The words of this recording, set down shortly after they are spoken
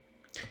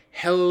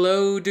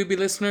Hello, Doobie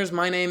listeners.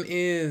 My name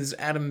is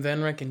Adam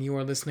Venrick, and you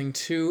are listening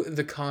to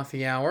The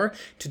Coffee Hour.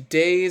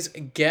 Today's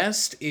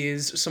guest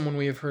is someone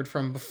we have heard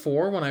from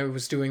before when I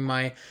was doing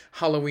my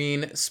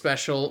Halloween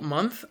special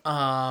month.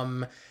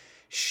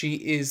 She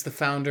is the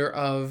founder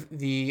of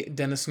the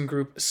Denison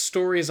group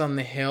Stories on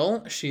the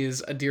Hill. She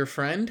is a dear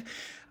friend.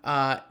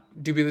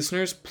 Doobie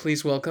listeners,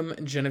 please welcome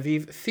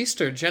Genevieve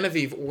Pfister.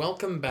 Genevieve,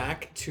 welcome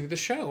back to the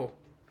show.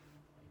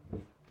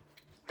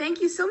 Thank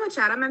you so much,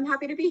 Adam. I'm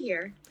happy to be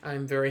here.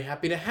 I'm very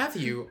happy to have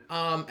you.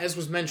 As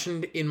was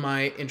mentioned in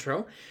my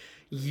intro,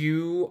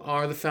 you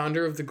are the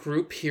founder of the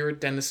group here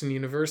at Denison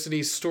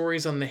University,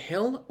 Stories on the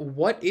Hill.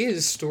 What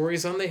is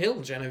Stories on the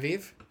Hill,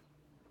 Genevieve?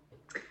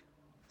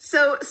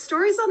 So,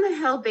 Stories on the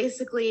Hill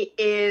basically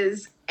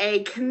is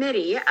a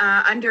committee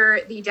under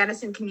the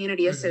Denison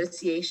Community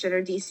Association,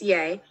 or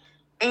DCA.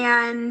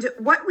 And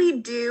what we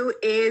do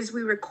is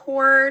we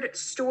record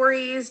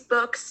stories,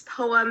 books,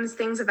 poems,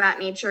 things of that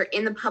nature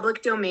in the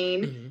public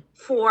domain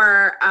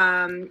for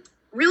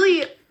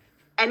really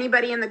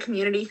anybody in the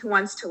community who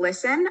wants to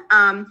listen.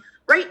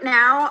 Right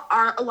now,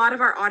 a lot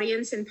of our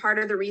audience, and part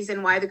of the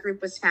reason why the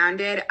group was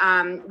founded,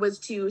 was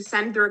to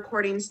send the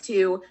recordings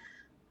to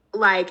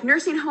like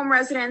nursing home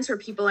residents or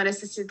people in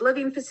assisted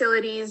living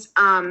facilities,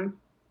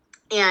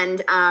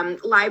 and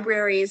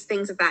libraries,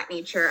 things of that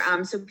nature,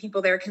 so people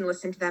there can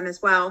listen to them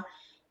as well.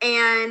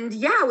 And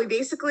yeah, we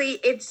basically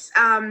it's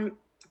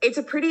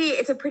a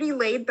pretty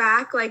laid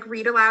back, like,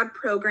 read aloud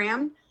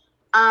program.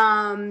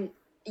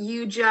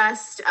 You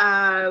just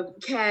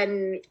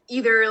can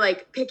either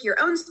like pick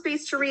your own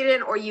space to read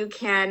in, or you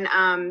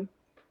can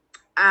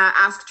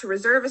ask to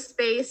reserve a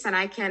space, and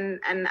I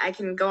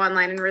can go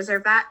online and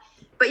reserve that.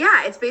 But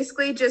yeah, it's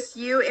basically just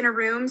you in a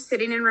room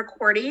sitting and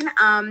recording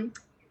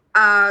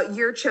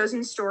your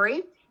chosen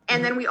story.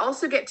 And then we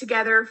also get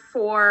together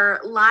for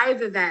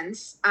live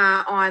events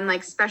on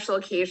like special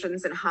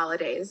occasions and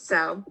holidays.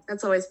 So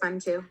that's always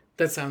fun too.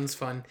 That sounds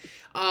fun.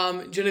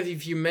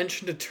 Genevieve, you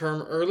mentioned a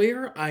term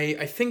earlier.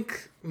 I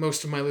think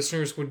most of my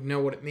listeners would know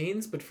what it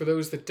means, but for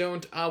those that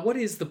don't, what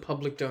is the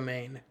public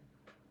domain?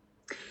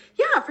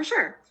 Yeah, for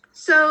sure.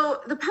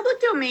 So the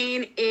public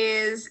domain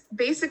is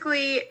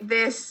basically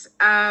this.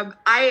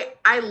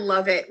 I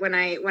love it when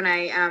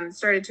I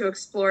started to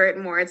explore it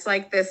more. It's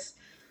like this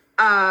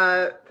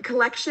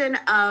collection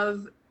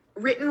of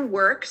written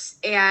works,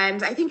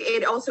 and I think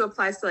it also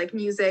applies to like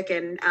music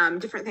and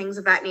different things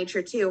of that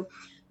nature too.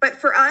 But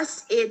for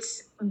us,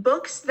 it's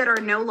books that are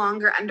no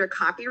longer under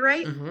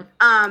copyright.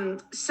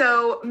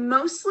 So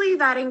mostly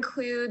that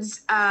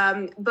includes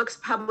books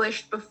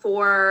published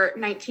before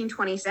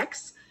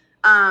 1926.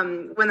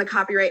 When the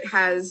copyright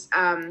has,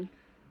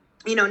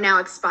 now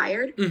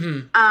expired.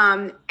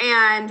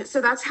 And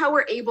so that's how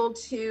we're able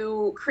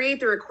to create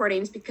the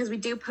recordings, because we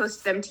do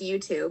post them to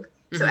YouTube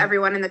so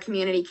everyone in the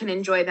community can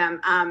enjoy them.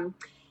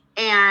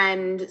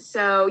 And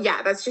so,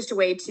 yeah, that's just a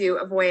way to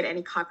avoid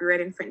any copyright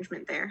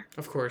infringement there.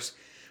 Of course.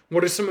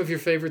 What are some of your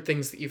favorite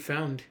things that you've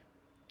found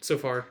so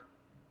far?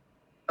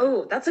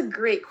 Oh, that's a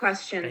great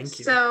question. Thank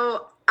you.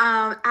 So,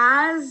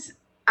 as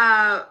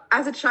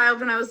a child,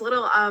 when I was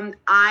little,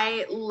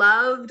 I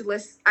loved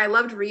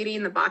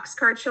reading the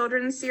Boxcar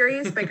Children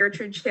series by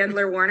Gertrude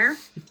Chandler Warner.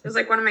 It was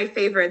like one of my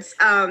favorites.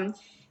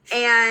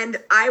 And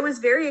I was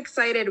very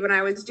excited when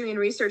I was doing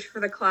research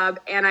for the club,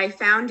 and I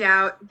found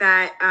out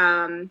that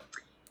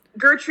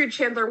Gertrude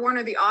Chandler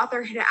Warner, the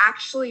author, had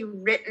actually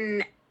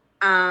written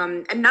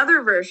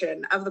another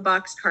version of the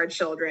Boxcar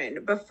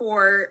Children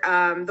before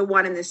the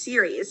one in the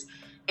series.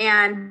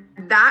 And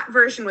that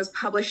version was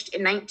published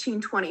in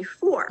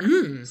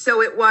 1924.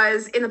 So it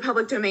was in the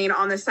public domain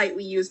on the site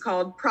we use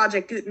called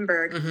Project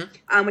Gutenberg,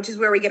 which is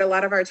where we get a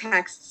lot of our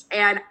texts.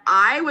 And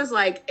I was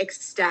like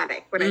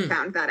ecstatic when I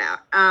found that out.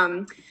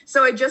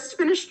 So I just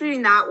finished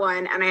reading that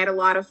one, and I had a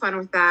lot of fun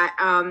with that.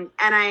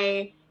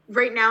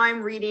 Right now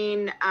I'm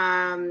reading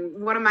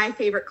one of my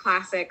favorite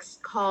classics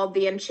called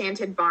The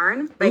Enchanted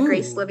Barn by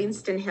Grace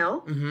Livingston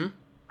Hill,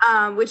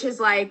 which is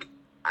like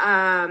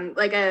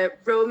a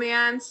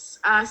romance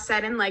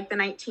set in like the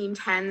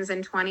 1910s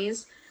and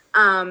 20s.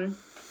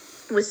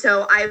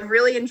 So I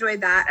really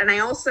enjoyed that. And I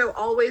also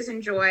always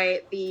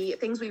enjoy the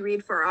things we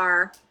read for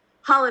our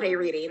holiday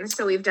readings.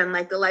 So we've done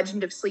like The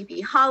Legend of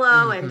Sleepy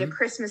Hollow and A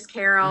Christmas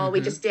Carol.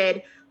 We just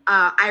did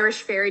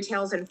Irish fairy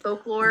tales and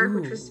folklore,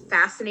 which was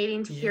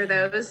fascinating to hear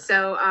those.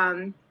 So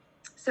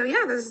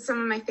yeah, those are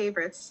some of my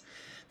favorites.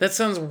 That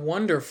sounds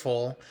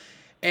wonderful.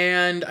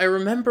 And I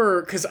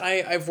remember, because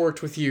I've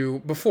worked with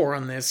you before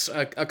on this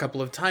a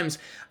couple of times,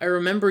 I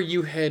remember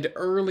you had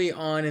early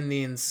on in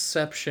the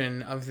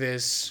inception of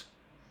this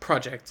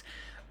project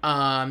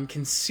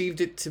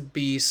conceived it to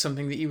be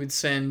something that you would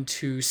send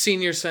to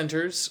senior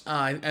centers,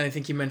 and I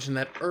think you mentioned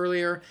that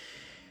earlier.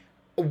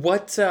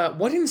 What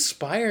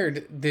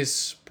inspired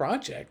this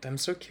project? I'm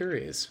so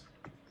curious.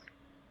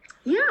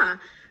 Yeah.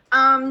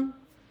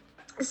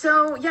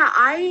 So yeah,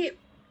 I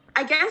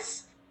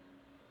guess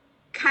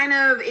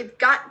it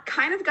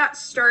got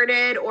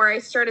started, or I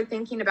started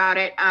thinking about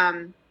it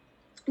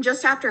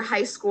just after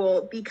high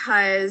school,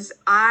 because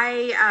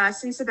I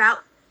since about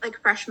like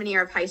freshman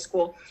year of high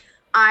school,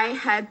 I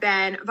had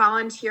been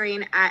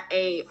volunteering at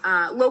a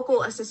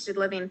local assisted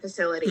living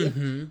facility.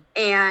 Mm-hmm.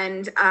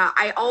 And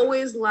I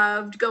always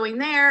loved going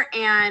there.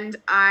 And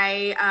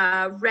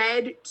I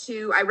read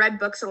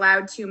books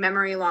aloud to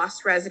memory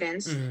loss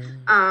residents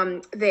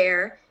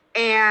there.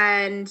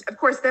 And of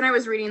course, then I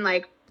was reading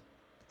like,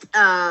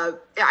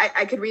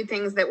 I could read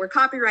things that were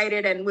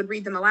copyrighted and would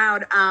read them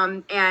aloud.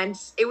 And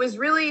it was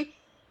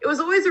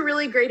always a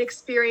really great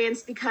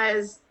experience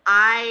because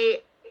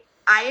I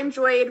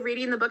enjoyed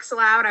reading the books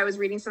aloud. I was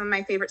reading some of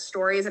my favorite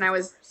stories, and I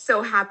was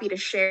so happy to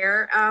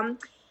share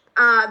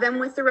them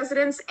with the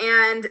residents.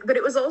 But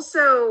it was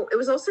also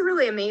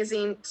really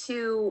amazing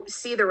to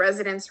see the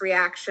residents'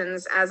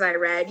 reactions as I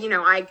read. You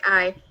know,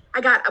 I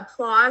got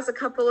applause a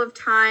couple of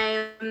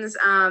times,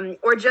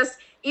 or just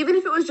even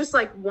if it was just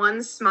like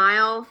one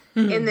smile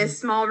in this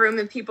small room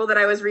of people that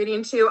I was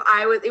reading to,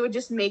 it would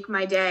just make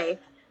my day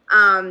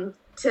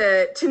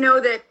to know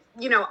that,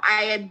 you know,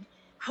 I had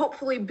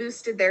hopefully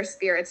boosted their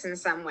spirits in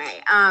some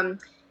way.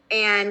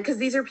 And because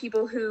these are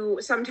people who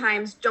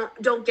sometimes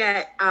don't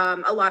get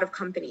a lot of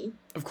company,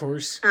 Of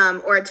course.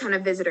 or a ton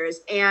of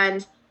visitors.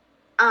 And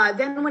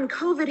then when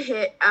COVID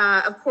hit,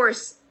 of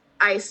course,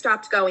 I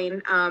stopped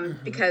going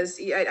because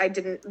I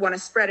didn't want to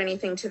spread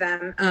anything to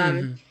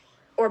them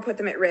or put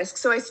them at risk.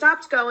 So I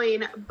stopped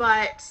going.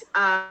 But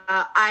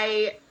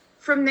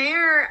from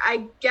there,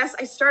 I guess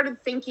I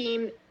started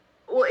thinking,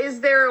 well,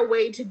 is there a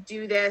way to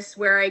do this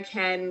where I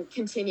can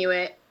continue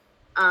it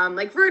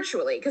like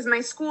virtually? Because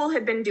my school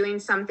had been doing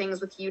some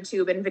things with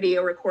YouTube and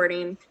video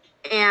recording,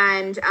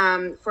 and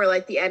for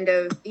like the end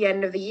of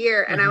the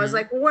year. And I was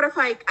like, well, what if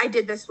I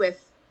did this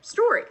with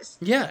stories?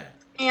 Yeah.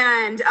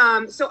 And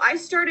so I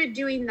started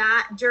doing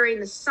that during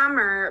the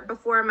summer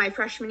before my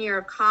freshman year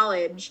of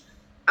college.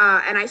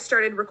 And I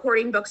started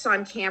recording books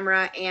on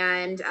camera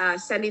and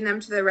sending them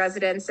to the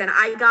residents. And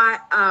I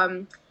got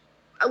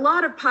a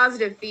lot of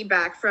positive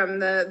feedback from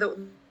the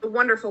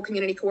wonderful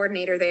community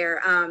coordinator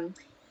there,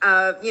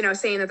 you know,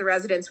 saying that the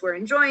residents were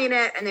enjoying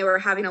it and they were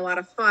having a lot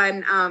of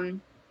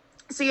fun.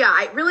 So yeah,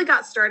 I really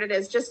got started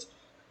as just,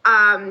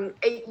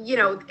 you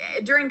know,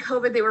 during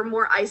COVID, they were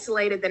more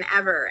isolated than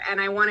ever.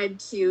 And I wanted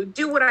to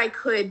do what I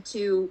could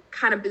to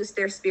kind of boost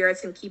their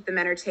spirits and keep them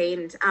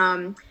entertained.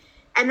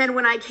 And then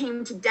when I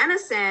came to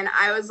Denison,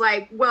 I was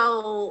like,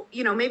 well,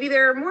 you know, maybe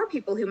there are more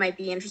people who might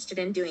be interested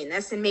in doing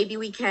this, and maybe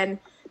we can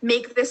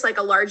make this like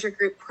a larger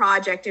group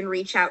project and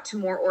reach out to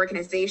more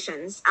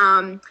organizations.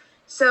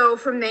 So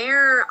from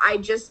there, I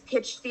just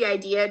pitched the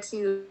idea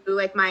to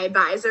like my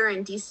advisor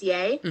and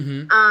DCA,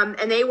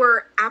 and they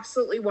were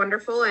absolutely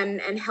wonderful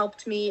and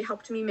helped me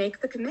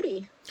make the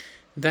committee.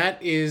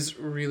 That is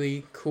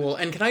really cool.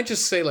 And can I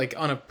just say, like,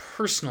 on a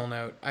personal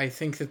note, I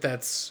think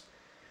that's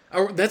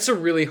a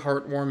really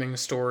heartwarming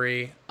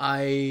story.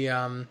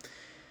 I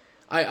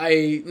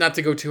not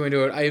to go too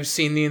into it, I have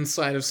seen the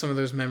inside of some of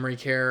those memory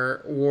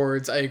care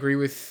wards. I agree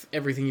with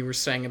everything you were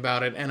saying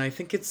about it, and I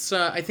think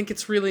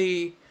it's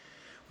really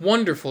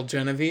wonderful,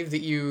 Genevieve,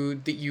 that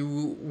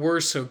you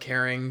were so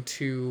caring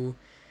to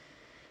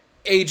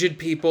aged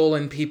people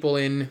and people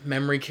in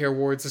memory care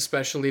wards,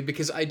 especially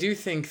because I do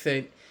think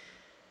that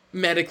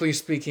medically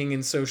speaking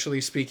and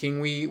socially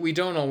speaking, we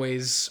don't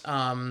always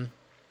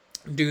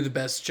do the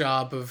best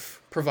job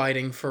of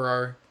providing for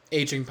our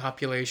aging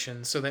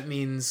population. So that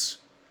means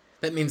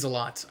a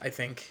lot, I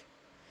think.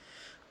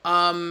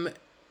 What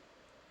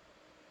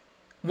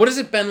has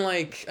it been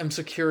like? I'm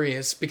so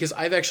curious because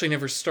I've actually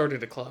never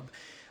started a club.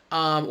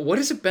 What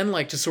has it been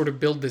like to sort of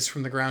build this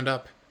from the ground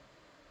up?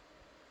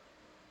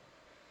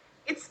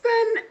 It's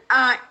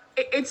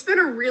been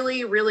a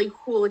really, really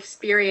cool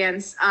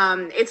experience.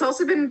 It's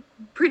also been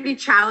pretty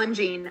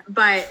challenging,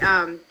 but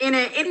in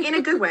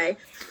a good way.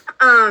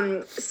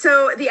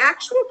 So the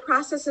actual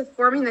process of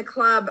forming the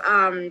club,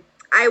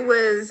 I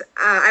was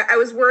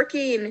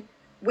working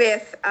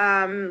with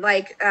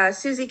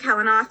Susie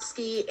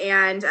Kalinowski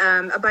and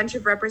a bunch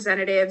of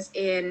representatives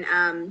in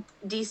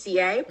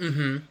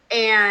DCA.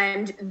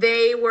 And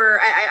they were,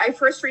 I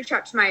first reached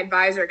out to my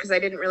advisor because I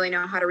didn't really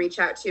know how to reach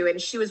out to,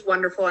 and she was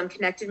wonderful and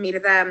connected me to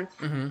them.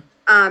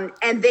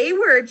 And they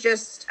were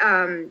just,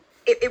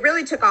 it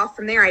really took off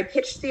from there. I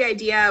pitched the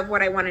idea of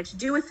what I wanted to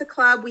do with the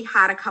club. We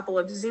had a couple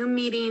of Zoom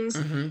meetings,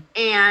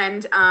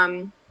 and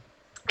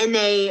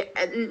they,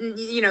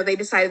 you know, they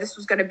decided this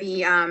was going to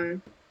be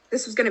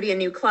a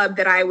new club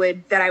that I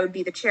would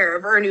be the chair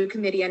of, or a new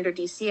committee under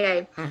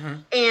DCA.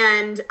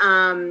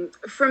 And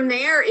from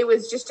there, it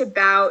was just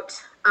about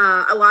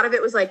a lot of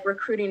it was like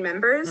recruiting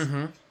members.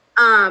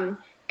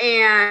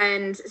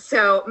 And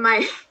so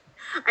my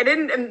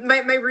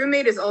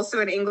roommate is also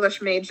an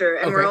English major,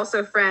 and we're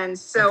also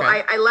friends. So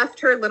I left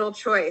her little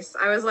choice.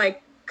 I was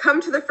like,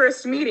 come to the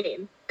first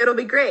meeting. It'll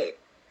be great.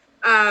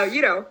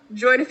 You know,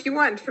 join if you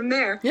want from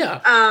there. Yeah.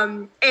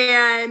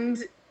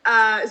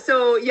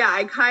 So yeah,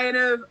 I kind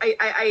of,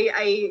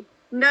 I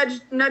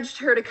nudged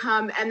her to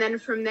come. And then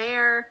from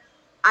there,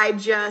 I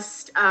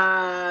just,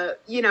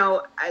 you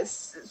know, I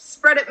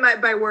spread it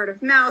by word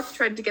of mouth,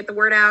 tried to get the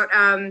word out.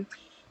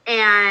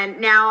 And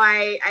now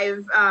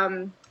I've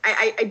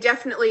I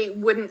definitely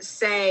wouldn't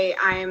say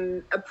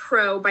I'm a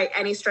pro by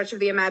any stretch of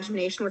the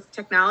imagination with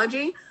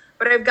technology,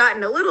 but I've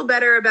gotten a little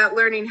better about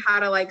learning how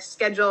to like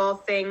schedule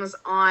things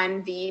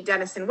on the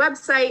Denison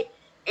website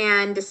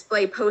and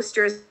display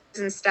posters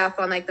and stuff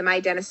on like the My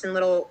Denison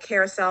little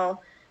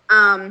carousel.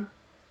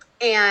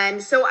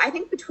 And so I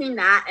think between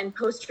that and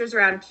posters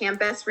around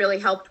campus really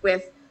helped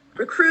with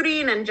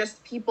recruiting and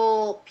just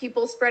people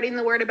spreading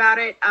the word about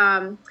it,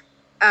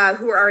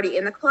 who are already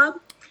in the club.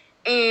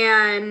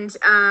 And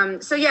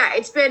so yeah,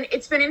 it's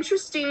been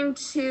interesting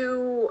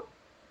to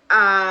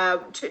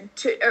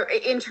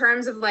in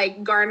terms of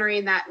like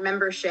garnering that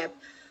membership.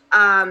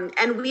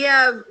 And we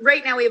have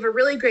right now we have a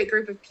really great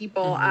group of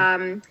people.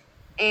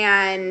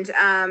 And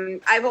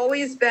I've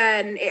always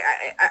been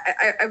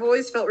I've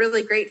always felt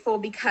really grateful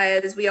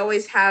because we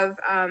always have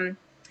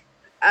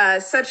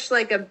such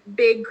like a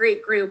big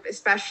great group,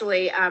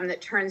 especially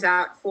that turns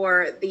out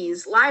for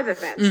these live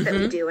events that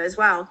we do as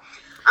well.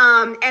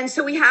 And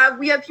so we have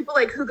people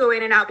like who go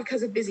in and out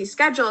because of busy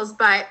schedules,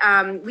 but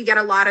we get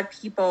a lot of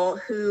people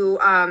who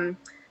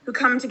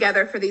come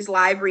together for these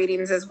live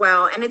readings as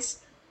well. And it's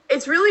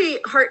really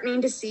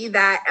heartening to see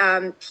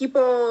that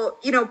people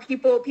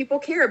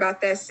care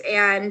about this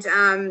and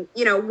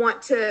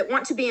want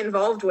to be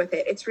involved with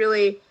it. It's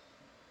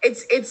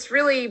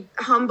really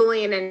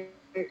humbling and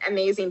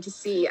amazing to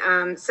see.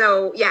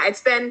 So yeah,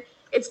 it's been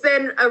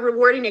a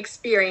rewarding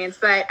experience,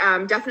 but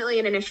definitely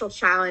an initial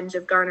challenge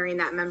of garnering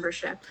that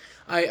membership.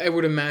 I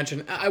would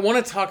imagine. I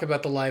want to talk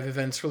about the live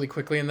events really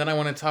quickly, and then I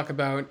want to talk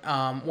about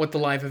what the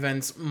live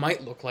events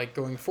might look like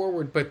going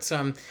forward. But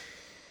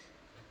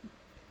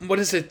what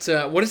is it?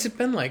 What has it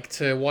been like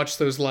to watch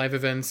those live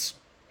events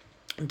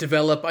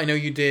develop? I know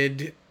you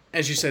did,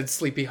 as you said,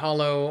 Sleepy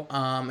Hollow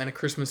and A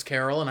Christmas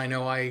Carol, and I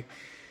know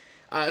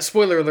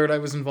spoiler alert, I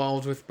was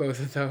involved with both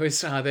of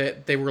those.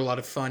 They were a lot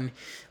of fun.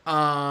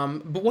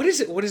 But what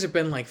has it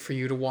been like for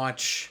you to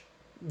watch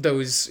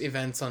those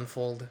events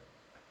unfold?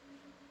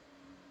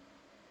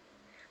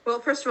 Well,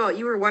 first of all,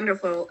 you were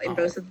wonderful in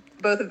both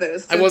of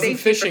those. So I wasn't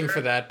fishing for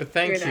that, but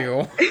thank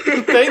you.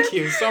 Thank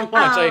you so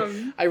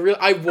much.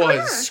 I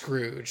was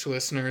Scrooge,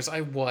 listeners.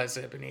 I was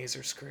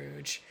Ebenezer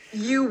Scrooge.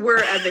 You were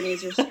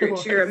Ebenezer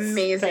Scrooge. You're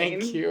amazing.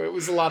 Thank you. It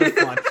was a lot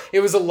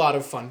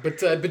of fun. But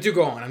do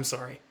go on. I'm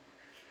sorry.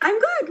 I'm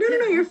good.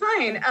 No, you're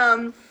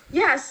fine.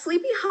 Yeah,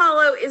 Sleepy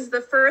Hollow is the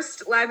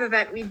first live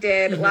event we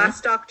did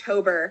last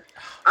October.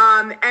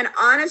 And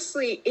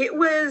honestly, it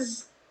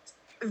was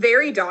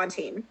very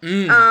daunting.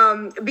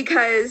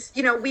 Because,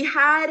 we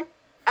had,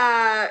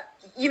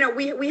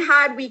 we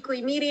had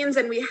weekly meetings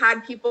and we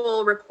had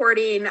people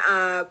recording,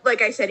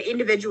 like I said,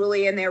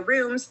 individually in their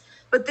rooms.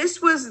 But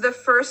this was the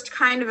first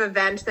kind of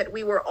event that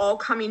we were all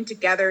coming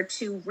together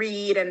to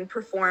read and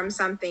perform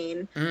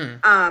something.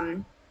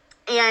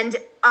 And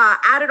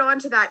added on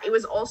to that, it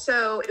was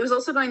also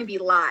going to be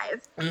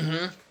live.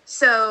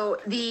 So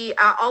the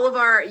all of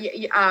our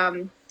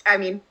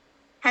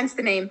hence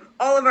the name,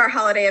 all of our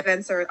holiday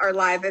events are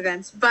live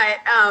events. But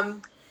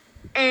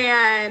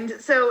and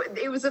so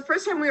it was the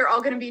first time we were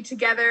all going to be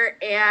together,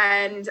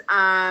 and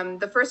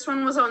the first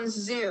one was on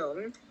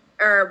Zoom,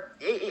 or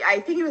I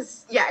think it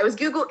was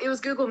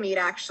Google Meet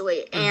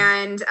actually.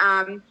 And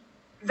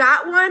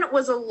that one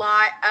was a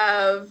lot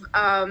of,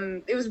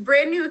 it was a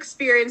brand new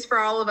experience for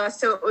all of us.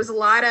 So it was a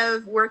lot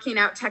of working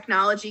out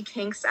technology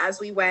kinks as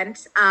we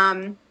went.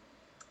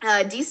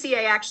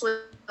 DCA actually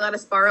let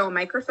us borrow a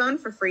microphone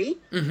for free,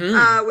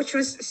 which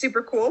was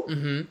super cool.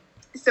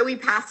 So we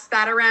passed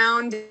that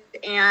around,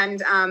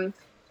 and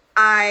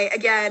I,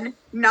 again,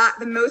 not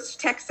the most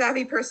tech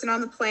savvy person on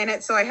the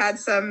planet. So I had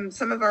some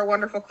of our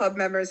wonderful club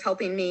members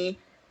helping me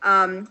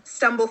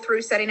stumble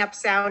through setting up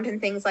sound and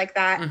things like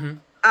that.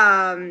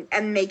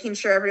 And making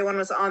sure everyone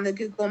was on the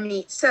Google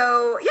Meet.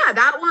 So yeah,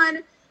 that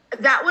one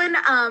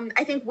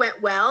I think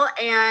went well,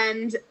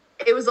 and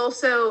it was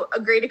also a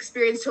great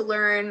experience to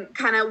learn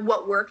kind of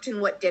what worked and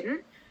what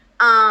didn't.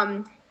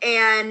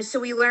 And so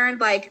we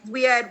learned, like,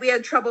 we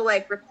had trouble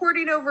like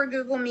recording over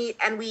Google Meet,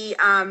 and we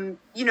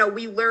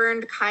we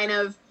learned kind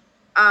of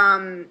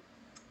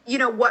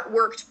what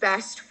worked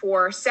best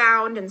for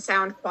sound and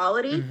sound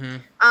quality.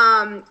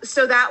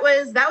 So that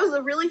was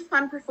a really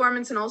fun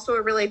performance and also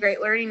a really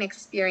great learning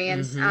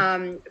experience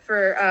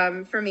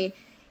for me.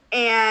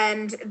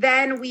 And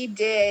then we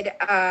did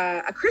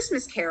A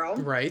Christmas Carol,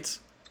 right?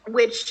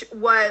 Which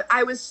was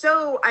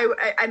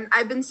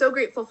I've been so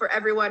grateful for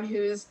everyone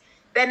who's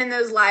been in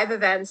those live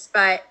events,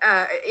 but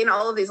in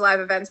all of these live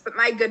events. But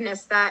my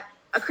goodness, that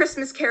A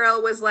Christmas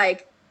Carol was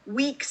like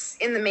weeks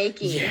in the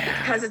making,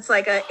 because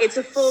it's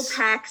a full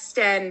text,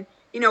 and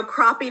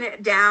cropping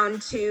it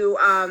down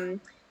to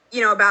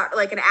about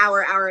like an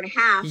hour and a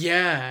half,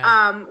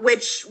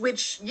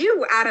 which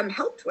you, Adam,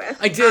 helped with.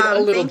 I did a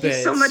little bit. Thank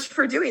you so much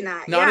for doing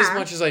that. Not as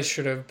much as I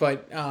should have,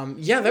 but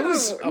that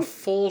was a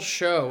full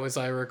show, as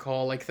I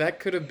recall. Like, that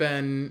could have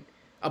been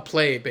a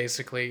play,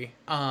 basically.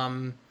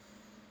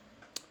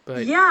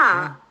 But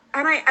yeah.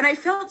 And I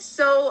felt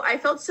so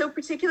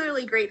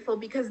particularly grateful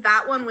because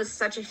that one was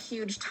such a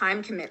huge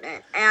time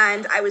commitment,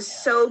 and I was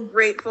so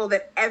grateful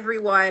that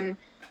everyone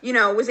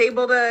was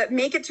able to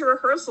make it to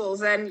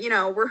rehearsals and,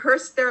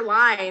 rehearse their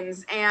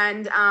lines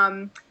and,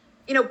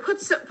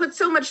 put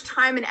so much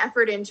time and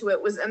effort into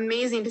it was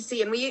amazing to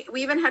see. And we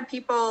even had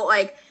people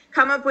like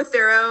come up with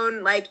their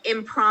own like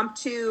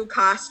impromptu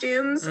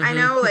costumes. I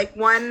know like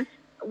one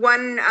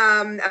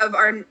of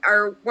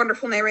our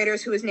wonderful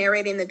narrators who was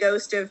narrating the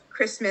Ghost of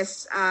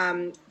Christmas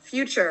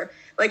Future,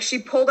 like she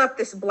pulled up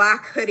this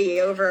black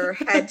hoodie over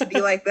her head to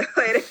be like the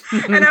hood,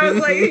 and I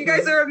was like, you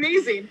guys are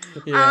amazing.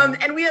 Yeah.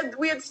 And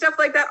we had stuff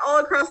like that all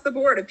across the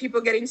board of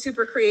people getting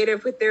super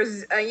creative with their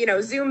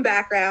Zoom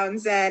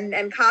backgrounds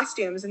and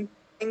costumes and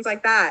things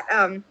like that.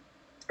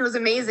 It was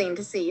amazing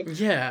to see.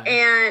 Yeah.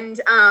 And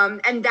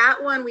that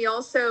one we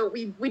also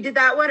we did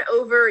that one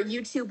over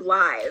YouTube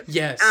Live.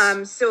 Yes.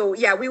 So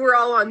yeah, we were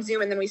all on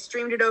Zoom and then we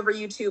streamed it over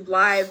YouTube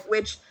Live,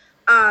 which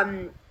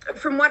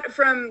from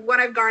what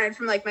I've garnered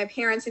from like my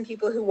parents and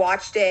people who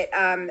watched it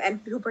and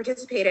who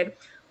participated,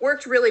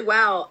 worked really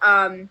well.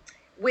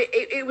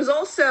 It was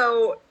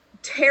also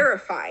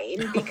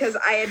terrifying because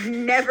I had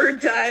never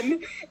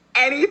done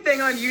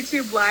anything on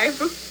YouTube Live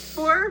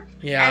before.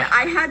 Yeah. And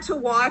I had to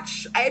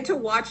watch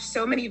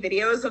so many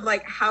videos of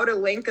like how to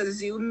link a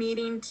Zoom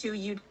meeting to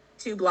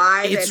YouTube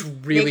Live. It's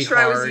and really make sure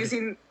hard. I was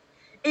using.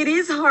 It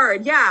is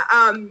hard, yeah.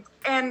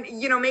 And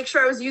make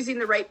sure I was using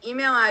the right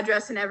email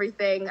address and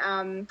everything.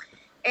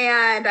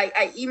 And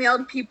I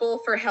emailed people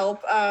for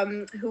help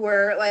who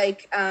were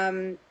like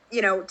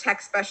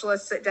tech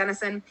specialists at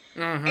Denison.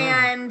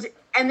 And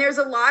there's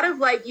a lot of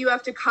like, you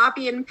have to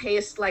copy and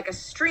paste like a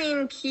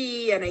stream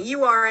key and a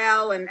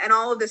URL and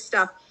all of this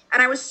stuff.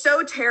 And I was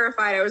so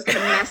terrified I was going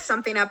to mess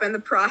something up in the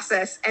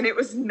process and it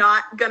was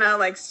not going to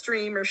like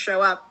stream or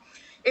show up.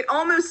 It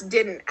almost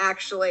didn't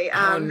actually.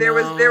 There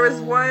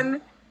was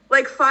one,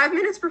 like 5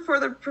 minutes before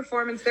the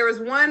performance, there was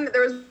one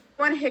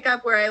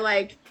hiccup where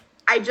I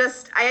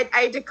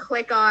had to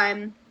click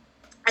on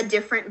a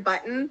different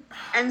button.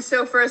 And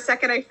so for a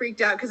second I freaked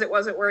out because it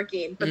wasn't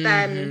working. But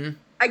then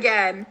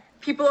again,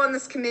 people on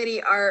this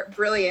committee are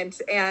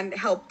brilliant and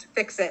helped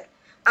fix it.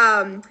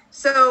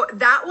 So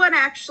that one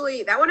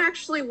actually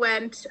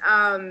went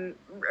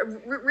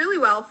really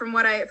well from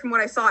what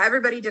I saw.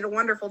 Everybody did a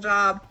wonderful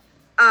job.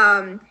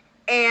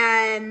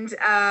 And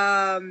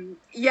that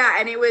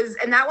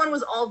one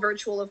was all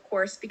virtual, of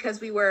course, because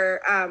we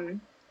were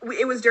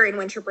it was during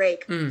winter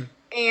break.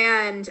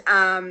 And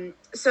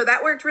so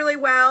that worked really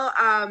well.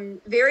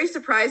 Very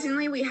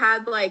surprisingly, we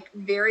had like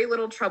very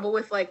little trouble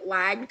with like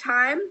lag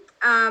time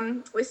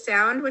with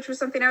sound, which was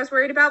something I was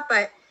worried about,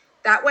 but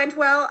that went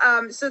well.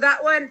 So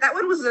that one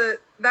was a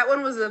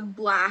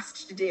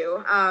blast to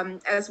do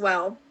as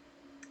well.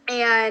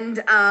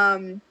 And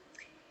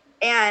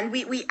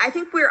we I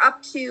think we're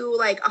up to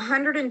like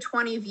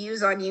 120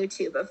 views on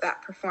YouTube of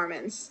that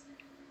performance.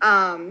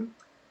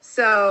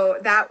 So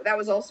that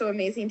was also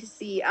amazing to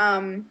see.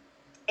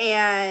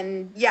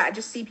 And yeah,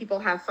 just see people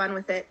have fun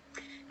with it.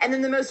 And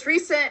then the most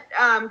recent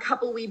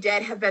couple we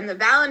did have been the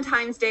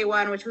Valentine's Day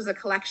one, which was a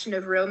collection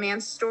of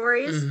romance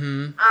stories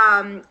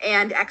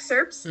and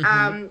excerpts,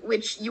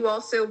 which you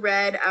also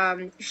read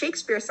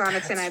Shakespeare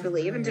sonnets in, I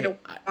believe, and did a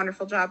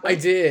wonderful job with. I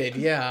did,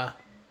 yeah.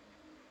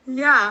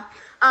 Yeah.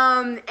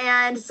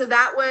 And so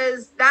that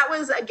was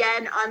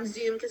again on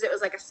Zoom because it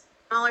was like a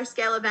smaller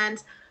scale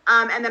event.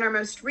 And then our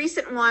most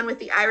recent one with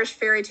the Irish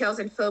fairy tales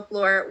and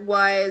folklore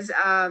was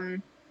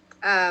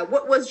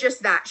what was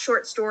just that,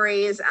 short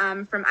stories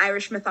from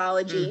Irish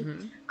mythology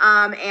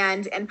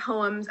and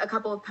poems, a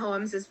couple of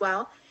poems as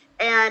well.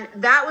 And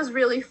that was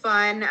really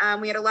fun.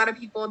 We had a lot of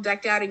people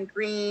decked out in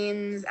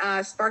greens,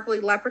 sparkly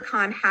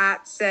leprechaun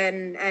hats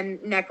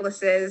and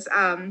necklaces.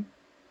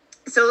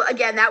 So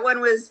again, that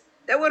one was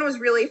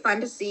really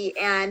fun to see.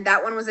 And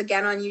that one was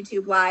again on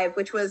YouTube Live,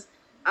 which was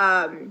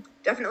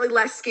definitely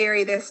less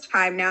scary this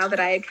time now that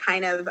I had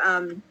kind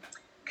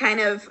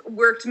of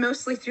worked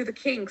mostly through the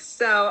kinks.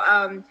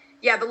 So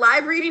yeah, the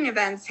live reading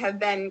events have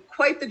been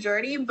quite the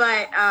journey,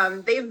 but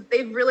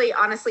they've really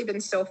honestly been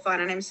so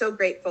fun, and I'm so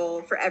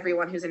grateful for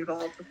everyone who's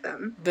involved with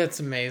them. That's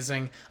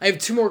amazing. I have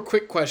two more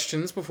quick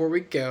questions before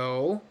we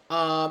go.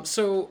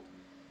 So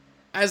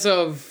as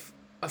of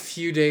a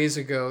few days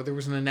ago, there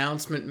was an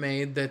announcement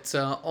made that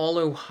all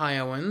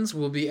Ohioans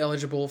will be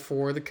eligible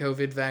for the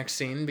COVID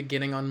vaccine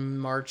beginning on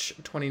March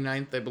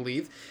 29th, I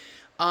believe.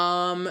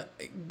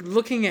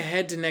 Looking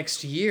ahead to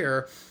next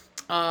year,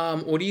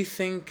 what do you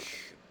think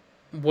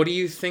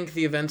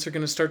the events are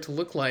going to start to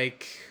look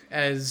like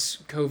as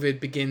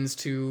COVID begins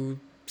to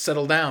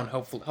settle down,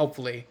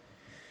 hopefully?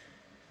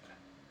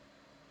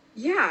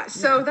 Yeah,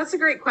 so that's a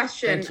great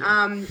question.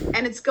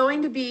 And it's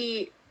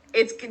definitely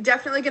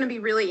going to be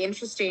really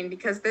interesting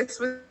because this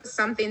was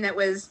something that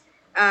was,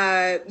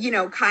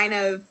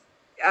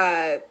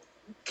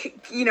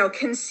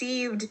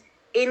 conceived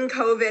in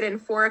COVID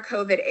and for a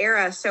COVID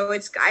era. So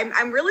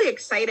I'm really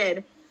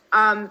excited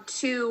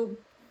to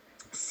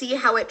see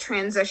how it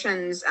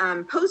transitions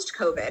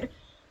post-COVID.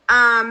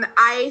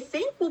 I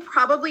think we'll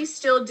probably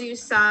still do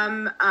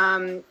some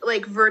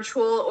like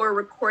virtual or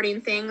recording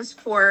things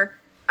for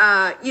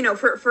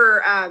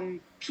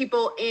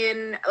people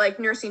in like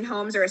nursing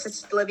homes or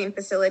assisted living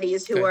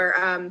facilities who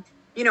are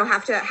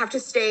have to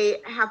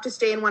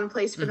stay in one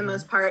place for the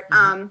most part.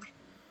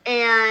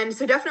 And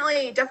so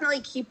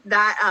definitely keep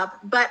that up.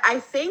 But I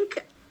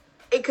think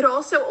it could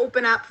also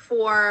open up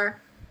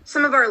for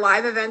some of our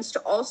live events to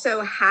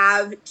also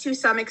have, to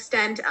some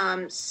extent,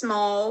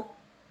 small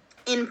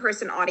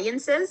in-person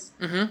audiences.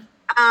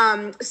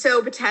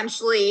 So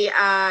potentially,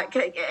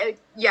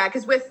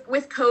 because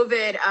with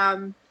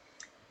COVID,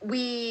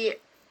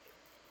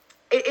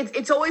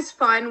 it's always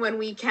fun when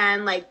we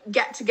can like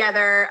get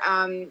together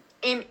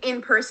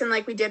in person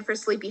like we did for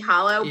Sleepy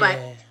Hollow, but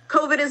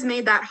COVID has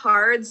made that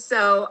hard,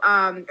 so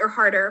or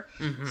harder.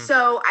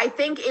 So I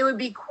think it would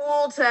be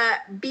cool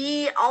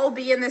to all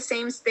be in the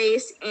same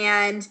space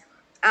and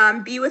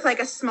be with like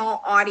a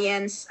small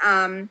audience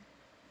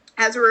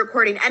as we're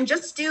recording, and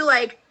just do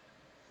like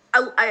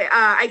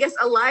I guess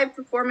a live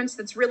performance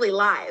that's really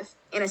live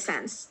in a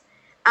sense.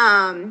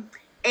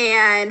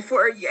 And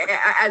for,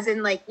 as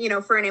in like,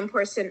 for an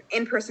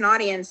in-person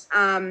audience,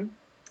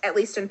 at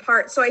least in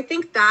part. So I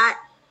think that,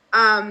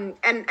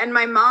 and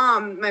my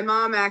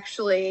mom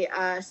actually,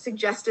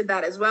 suggested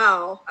that as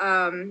well,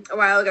 a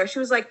while ago. She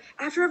was like,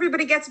 after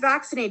everybody gets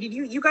vaccinated,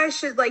 you guys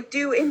should like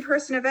do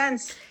in-person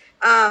events,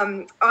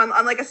 on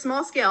like a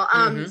small scale.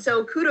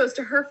 So kudos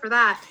to her for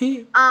that.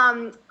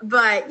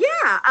 But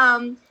yeah,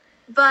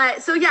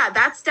 but so yeah,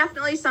 that's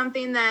definitely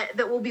something that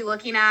we'll be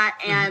looking at,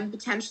 and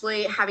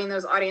potentially having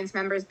those audience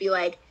members be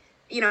like,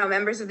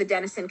 members of the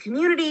Denison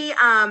community,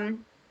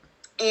 and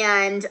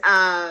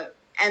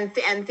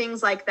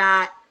things like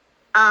that,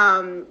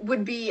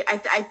 would be,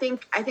 I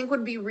think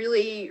would be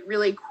really,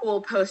 really cool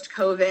post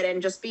COVID,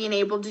 and just being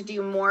able to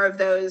do more of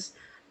those,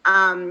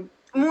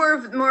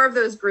 more of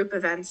those group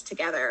events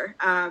together.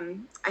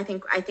 I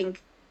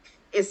think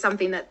is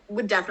something that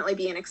would definitely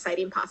be an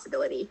exciting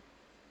possibility.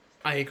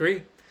 I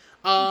agree.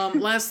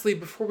 Lastly,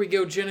 before we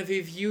go,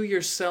 Genevieve, you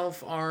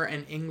yourself are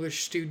an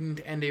English student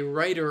and a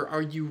writer.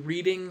 Are you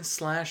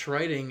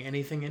reading/writing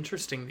anything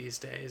interesting these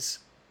days?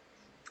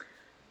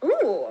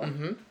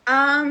 Ooh.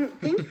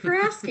 Thank you for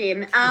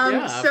asking.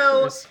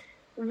 Yeah,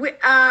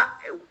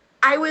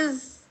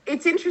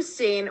 it's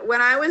interesting.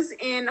 When I was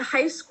in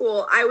high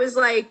school, I was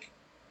like,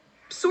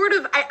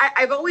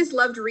 I've always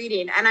loved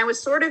reading, and I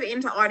was sort of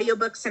into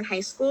audiobooks in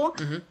high school.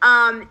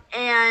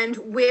 And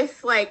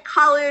with like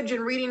college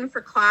and reading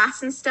for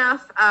class and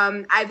stuff,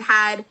 I've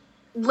had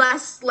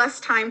less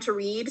time to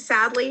read,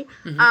 sadly.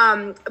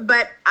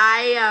 But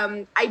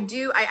I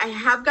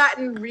have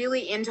gotten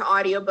really into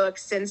audiobooks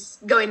since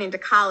going into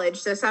college.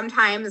 So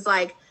sometimes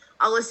like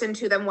I'll listen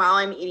to them while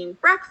I'm eating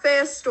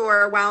breakfast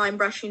or while I'm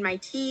brushing my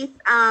teeth.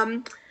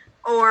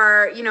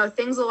 Or,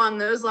 things along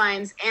those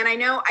lines. And I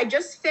know I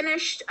just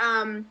finished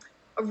a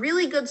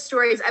really good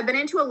stories. I've been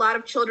into a lot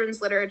of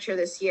children's literature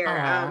this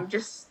year.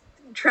 Just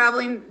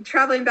traveling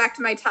back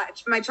to my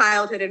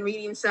childhood and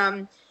reading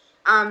some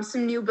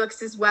new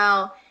books as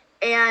well.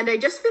 And I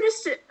just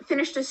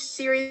finished a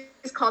series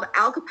called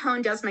Al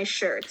Capone Does My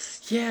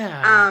Shirts.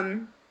 Yeah.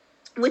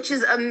 Which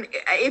is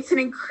it's an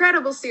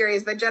incredible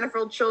series by Jennifer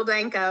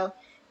Choldenko.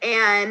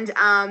 And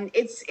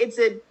it's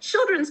a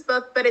children's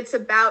book, but it's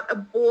about a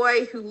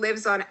boy who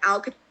lives on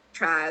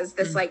Alcatraz,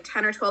 this like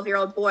 10 or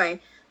 12-year-old boy,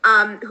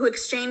 who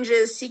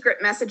exchanges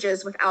secret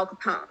messages with Al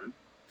Capone,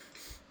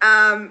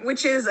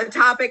 which is a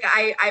topic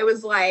I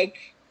was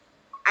like,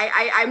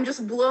 I'm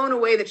just blown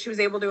away that she was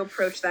able to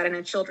approach that in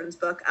a children's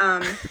book.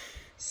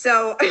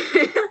 So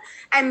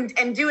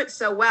and do it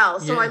so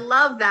well. So I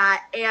love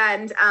that.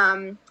 And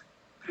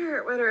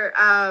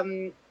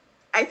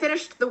I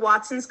finished The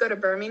Watsons Go to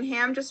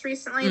Birmingham just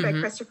recently by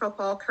Christopher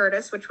Paul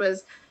Curtis, which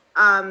was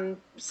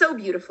so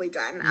beautifully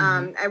done.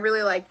 I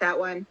really liked that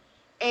one.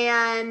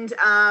 And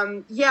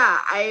I'm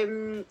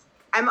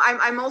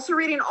also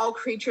reading All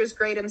Creatures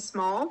Great and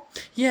Small.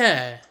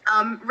 Yeah.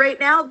 Right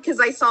now, because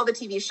I saw the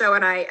TV show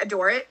and I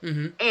adore it.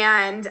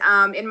 And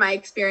in my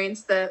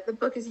experience, the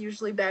book is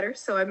usually better.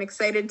 So I'm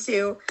excited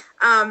to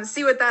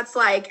see what that's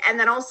like. And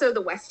then also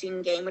The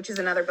Westing Game, which is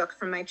another book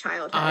from my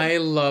childhood. I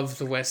love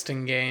The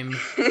Westing Game.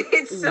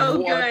 It's so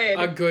good.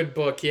 A good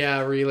book, yeah,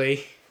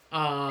 really.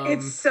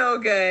 It's so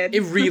good.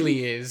 It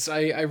really is.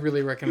 I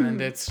really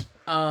recommend it.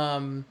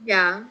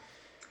 Yeah.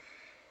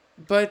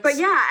 But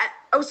yeah.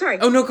 Oh, sorry.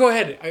 Oh no, go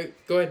ahead.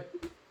 Go ahead.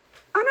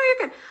 Oh no, you're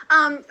good.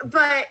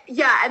 But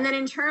yeah, and then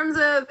in terms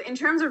of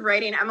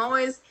writing, I'm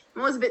always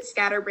a bit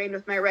scatterbrained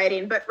with my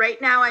writing. But right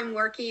now, I'm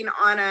working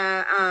on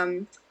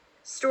a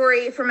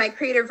story for my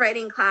creative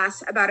writing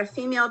class about a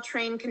female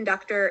train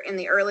conductor in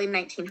the early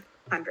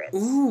 1900s.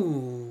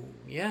 Ooh,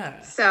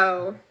 yeah.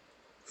 So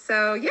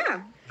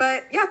yeah.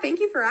 But yeah, thank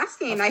you for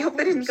asking. I hope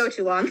that didn't go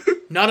too long.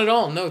 Not at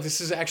all. No, this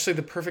is actually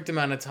the perfect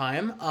amount of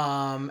time.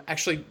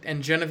 Actually,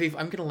 and Genevieve,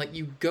 I'm going to let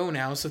you go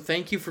now. So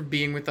thank you for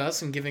being with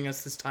us and giving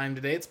us this time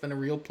today. It's been a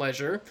real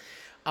pleasure.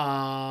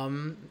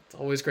 It's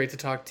always great to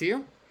talk to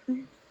you.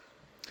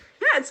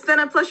 Yeah, it's been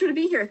a pleasure to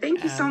be here.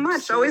 Thank you so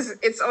much.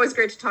 It's always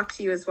great to talk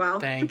to you as well.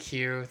 Thank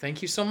you.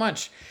 Thank you so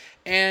much.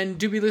 And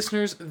Doobie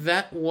listeners,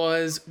 that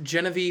was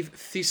Genevieve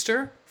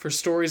Pfister for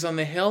Stories on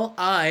the Hill.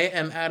 I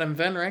am Adam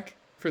Venrick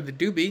for the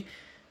Doobie,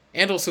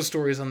 and also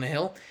Stories on the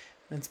Hill.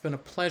 It's been a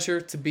pleasure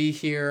to be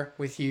here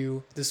with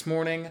you this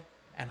morning,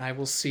 and I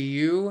will see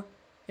you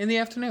in the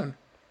afternoon.